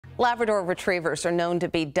Labrador Retrievers are known to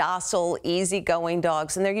be docile, easygoing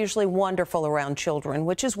dogs, and they're usually wonderful around children,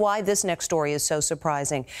 which is why this next story is so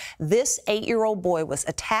surprising. This 8-year-old boy was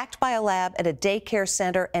attacked by a lab at a daycare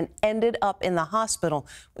center and ended up in the hospital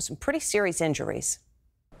with some pretty serious injuries.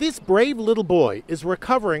 This brave little boy is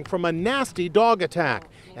recovering from a nasty dog attack,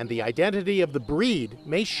 and the identity of the breed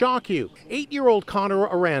may shock you. 8-year-old Connor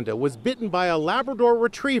Aranda was bitten by a Labrador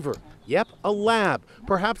Retriever. Yep, a lab,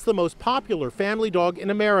 perhaps the most popular family dog in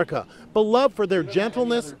America, beloved for their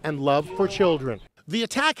gentleness and love for children. The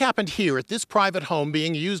attack happened here at this private home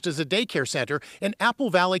being used as a daycare center in Apple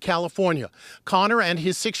Valley, California. Connor and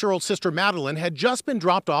his 6-year-old sister Madeline had just been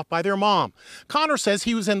dropped off by their mom. Connor says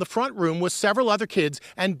he was in the front room with several other kids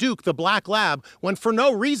and Duke, the black lab, when for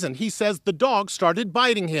no reason he says the dog started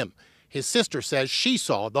biting him. His sister says she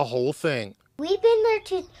saw the whole thing. We've been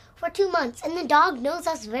there for 2 months, and the dog knows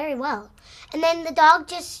us very well. And then the dog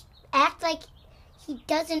just acts like he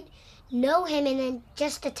doesn't know him and then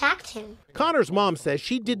just attacked him. Connor's mom says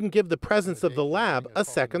she didn't give the presence of the lab a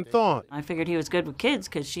second thought. I figured he was good with kids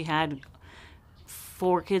because she had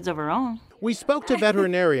 4 kids of her own. We spoke to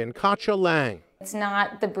veterinarian Katja Lang. It's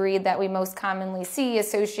not the breed that we most commonly see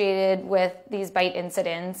associated with these bite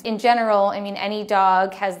incidents. In general, I mean, any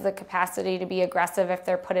dog has the capacity to be aggressive if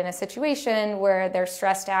they're put in a situation where they're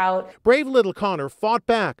stressed out. Brave little Connor fought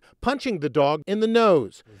back, punching the dog in the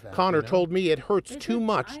nose. Connor told me it hurts too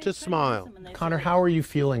much to smile. Connor, how are you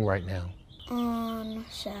feeling right now?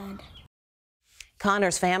 Sad.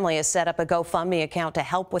 Connor's family has set up a GoFundMe account to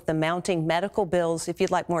help with the mounting medical bills. If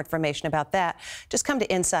you'd like more information about that, just come to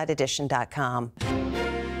InsideEdition.com.